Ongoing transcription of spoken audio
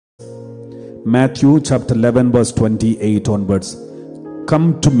Matthew chapter 11 verse 28 onwards.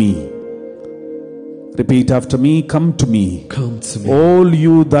 Come to me. Repeat after me. Come to me. Come to me. All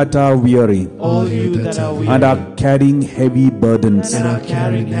you that are weary. All you that are weary. And are carrying heavy burdens. And are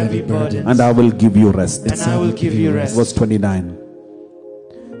carrying heavy burdens. And I will give you rest. And I will give you rest. Verse 29.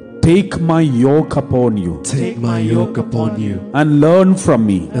 Take my yoke upon you. Take my yoke upon you. And learn from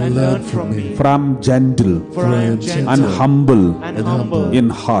me. And learn from me. For I am gentle. For I am gentle. And humble. And humble. In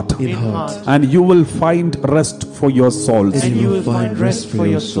heart. In heart. And you will find rest for your souls. And you will find rest for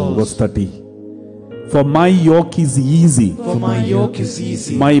your souls. Verse 30. For my yoke is easy. For my yoke is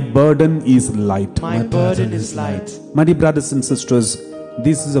easy. My burden is light. My burden is light. My dear brothers and sisters,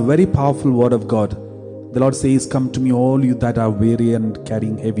 this is a very powerful word of God. The Lord says, come to me, all you that are weary and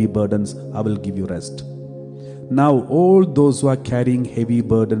carrying heavy burdens, I will give you rest. Now, all those who are carrying heavy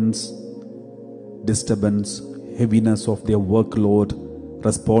burdens, disturbance, heaviness of their workload,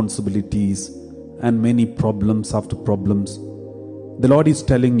 responsibilities, and many problems after problems, the Lord is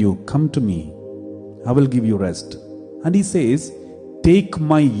telling you, come to me, I will give you rest. And He says, take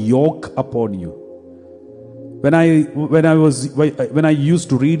my yoke upon you. When I used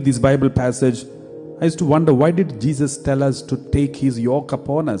to read this Bible passage, I used to wonder, why did Jesus tell us to take His yoke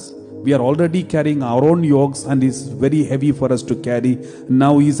upon us? We are already carrying our own yokes and it's very heavy for us to carry.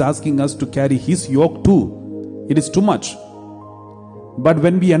 Now He's asking us to carry His yoke too. It is too much. But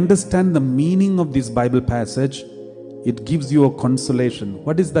when we understand the meaning of this Bible passage, it gives you a consolation.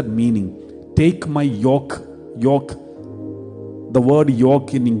 What is that meaning? Take my yoke. Yoke. The word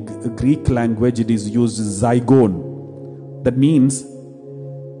yoke in Greek language, it is used zygon. That means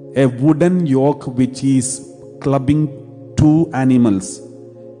a wooden yoke which is clubbing two animals.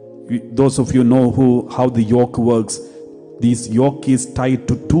 Those of you know how the yoke works. This yoke is tied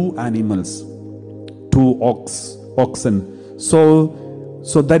to two animals, two oxen. So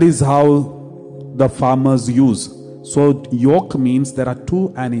that is how the farmers use. So yoke means there are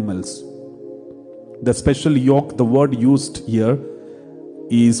two animals. The special yoke, the word used here,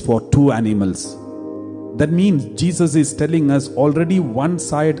 is for two animals. That means Jesus is telling us already one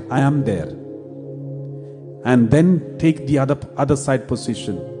side I am there. And then take the other side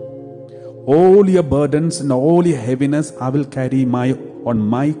position. All your burdens and all your heaviness I will carry on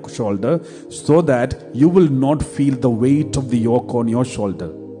my shoulder, so that you will not feel the weight of the yoke on your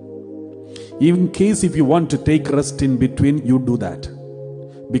shoulder. In case if you want to take rest in between, you do that.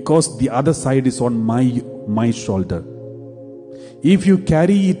 Because the other side is on my shoulder. If you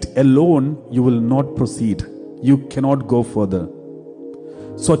carry it alone, you will not proceed. You cannot go further.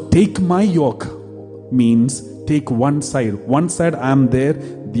 So take my yoke means take one side. One side I am there,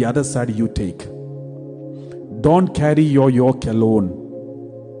 the other side you take. Don't carry your yoke alone.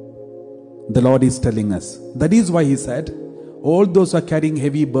 The Lord is telling us. That is why He said, all those who are carrying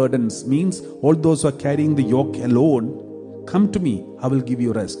heavy burdens, means all those who are carrying the yoke alone, come to me, I will give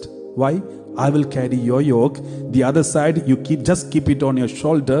you rest. Why? I will carry your yoke. The other side, you just keep it on your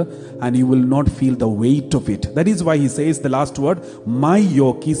shoulder and you will not feel the weight of it. That is why He says the last word, my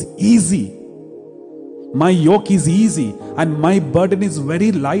yoke is easy. My yoke is easy and my burden is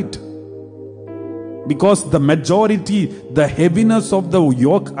very light. Because the majority, the heaviness of the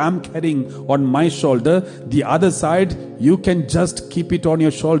yoke I'm carrying on my shoulder, the other side, you can just keep it on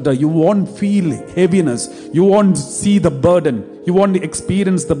your shoulder. You won't feel heaviness. You won't see the burden. You won't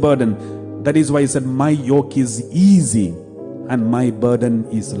experience the burden. That is why He said, my yoke is easy and my burden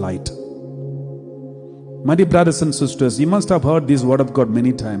is light. My dear brothers and sisters, you must have heard this word of God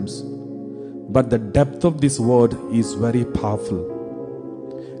many times. But the depth of this word is very powerful.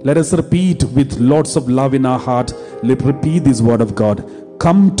 Let us repeat with lots of love in our heart. Let's repeat this word of God.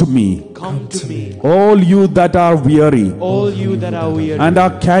 Come to me. Come to me. All you that are weary. All you that are weary. And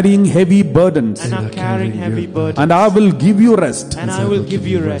are carrying heavy burdens. And are carrying heavy burdens. And I will give you rest. And I will give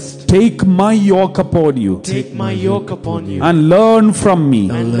you rest. Take my yoke upon you. Take my yoke upon you. And learn from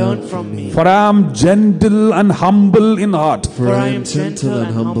me. And learn from me. For I am gentle and humble in heart. For I am gentle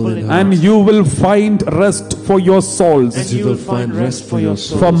and humble in heart. And you will find rest for your souls. And you will find rest for your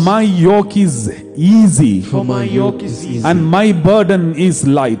souls. For my yoke is easy. For my yoke is easy. And my burden is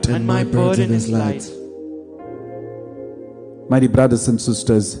light. And my burden is light. My dear brothers and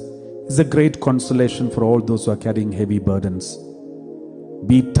sisters, it's a great consolation for all those who are carrying heavy burdens.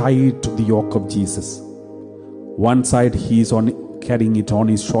 Be tied to the yoke of Jesus. One side He is carrying it on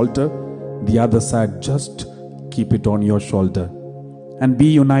His shoulder. The other side, just keep it on your shoulder. And be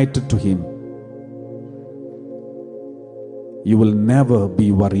united to Him. You will never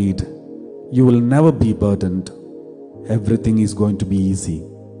be worried. You will never be burdened. Everything is going to be easy.